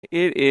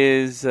It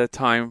is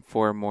time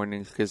for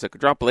morning chizuk. A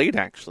drop late,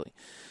 actually.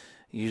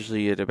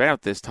 Usually at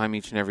about this time,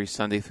 each and every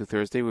Sunday through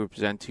Thursday, we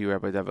present to you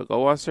Rabbi David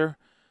Goldwasser.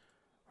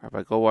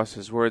 Rabbi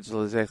Goldwasser's words,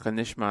 Lezecha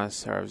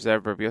Nishmas, Rav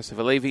Zev Rabbi Yosef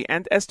Alevi,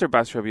 and Esther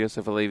Bas Rabbi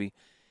Yosef Alevi.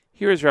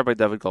 Here is Rabbi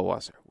David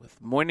Goldwasser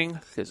with morning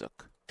chizuk.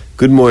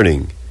 Good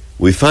morning.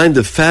 We find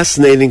a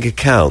fascinating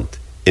account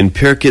in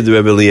Pirkei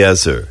Rebbe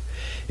Eliezer.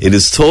 It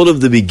is told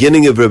of the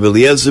beginning of Rebbe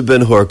Eliezer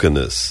ben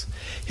Horkanus.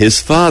 His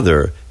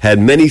father had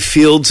many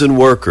fields and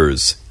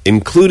workers,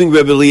 including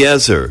Rebbe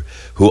Eliezer,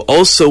 who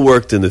also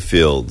worked in the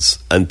fields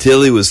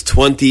until he was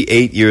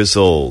 28 years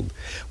old.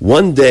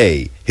 One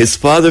day, his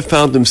father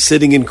found him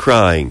sitting and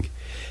crying.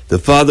 The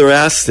father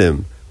asked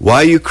him, "Why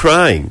are you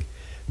crying?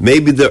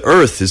 Maybe the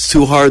earth is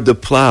too hard to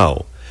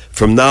plow.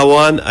 From now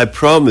on, I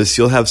promise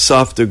you'll have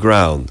softer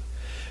ground."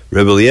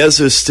 Rebbe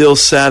Eliezer still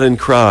sat and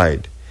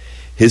cried.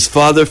 His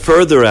father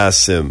further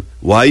asked him,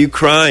 "Why are you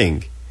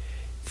crying?"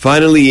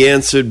 Finally he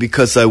answered,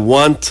 "Because I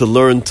want to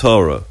learn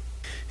Torah."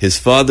 His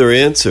father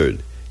answered,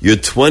 "You're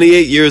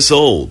 28 years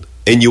old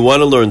and you want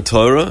to learn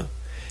Torah?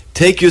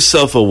 Take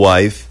yourself a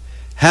wife,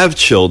 have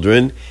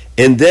children,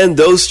 and then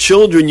those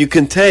children you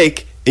can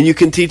take and you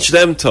can teach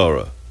them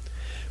Torah."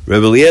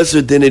 Rebbe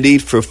Eliezer didn't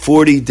eat for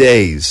 40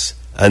 days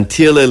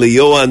until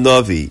Eliyahu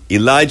Hanavi,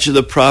 Elijah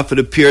the prophet,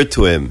 appeared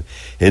to him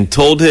and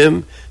told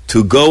him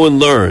to go and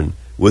learn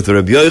with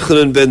Rabbi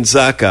Yochanan ben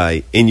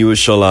Zakkai in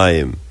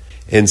Yerushalayim.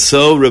 And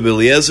so Rebbe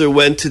Eliezer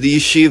went to the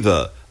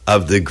yeshiva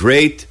of the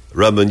great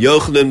Rabbi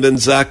Yochanan ben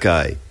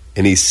Zakkai,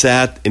 and he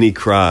sat and he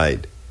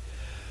cried.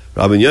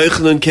 Rabbi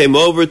Yochanan came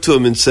over to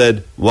him and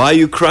said, "Why are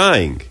you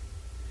crying?"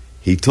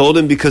 He told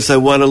him, "Because I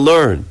want to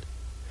learn."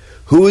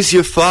 "Who is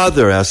your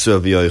father?" asked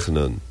Rabbi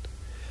Yochanan.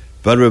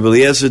 But Rebbe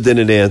Eliezer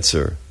didn't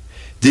answer.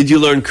 "Did you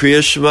learn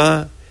Kriya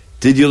Shema?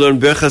 Did you learn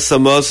Birchas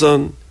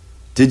Hamazon?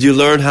 Did you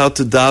learn how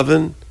to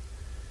daven?"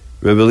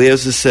 Rebbe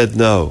Eliezer said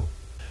no.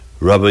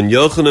 Rabbi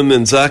Yochanan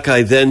ben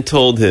Zakkai then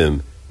told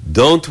him,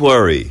 "Don't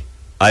worry,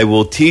 I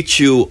will teach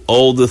you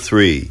all the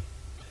three."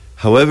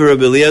 However,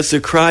 Rebbe Eliezer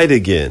cried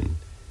again,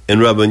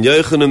 and Rabbi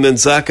Yochanan ben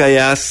Zakkai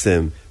asked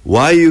him,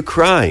 "Why are you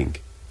crying?"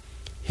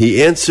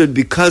 He answered,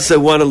 "Because I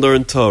want to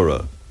learn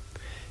Torah."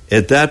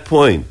 At that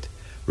point,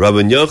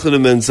 Rabbi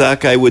Yochanan ben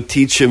Zakkai would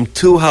teach him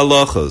 2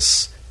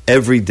 halachos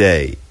every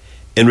day,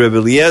 and Rebbe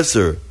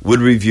Eliezer would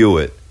review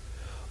it.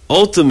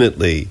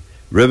 Ultimately,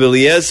 Rebbe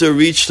Eliezer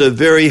reached a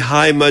very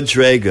high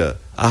madrega,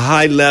 a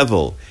high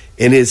level,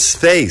 and his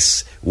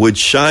face would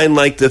shine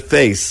like the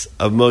face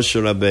of Moshe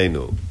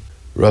Rabbeinu.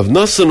 Rav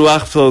Nosson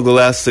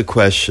Wachtvogel asked the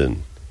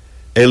question,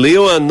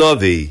 Eliyahu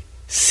Hanavi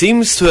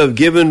seems to have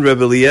given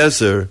Rebbe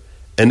Eliezer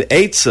an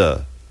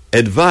eitzah,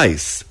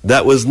 advice,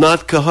 that was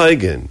not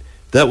kahagen,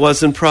 that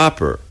wasn't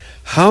proper.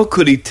 How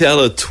could he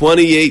tell a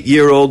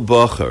 28-year-old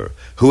bocher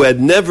who had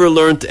never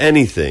learned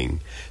anything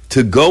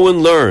to go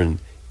and learn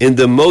in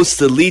the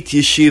most elite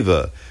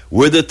yeshiva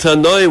where the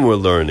Tanoim were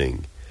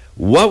learning?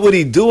 What would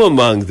he do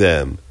among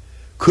them?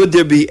 Could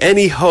there be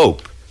any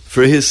hope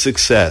for his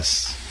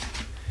success?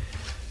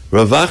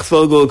 Rav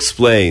Achtvogel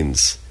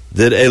explains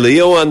that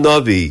Eliyahu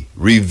Hanavi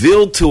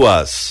revealed to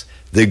us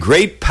the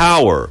great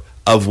power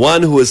of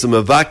one who is a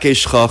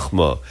mevakesh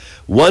chachma,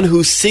 one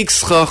who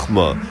seeks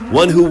chachma,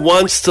 one who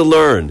wants to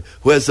learn,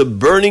 who has a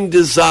burning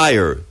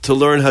desire to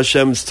learn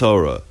Hashem's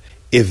Torah.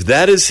 If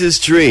that is his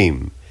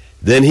dream,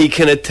 then he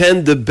can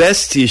attend the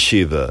best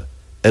yeshiva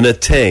and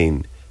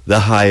attain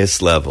the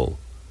highest level.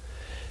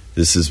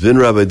 This has been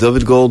Rabbi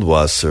David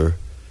Goldwasser,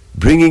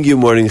 bringing you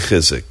morning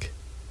chizuk.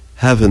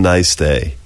 Have a nice day.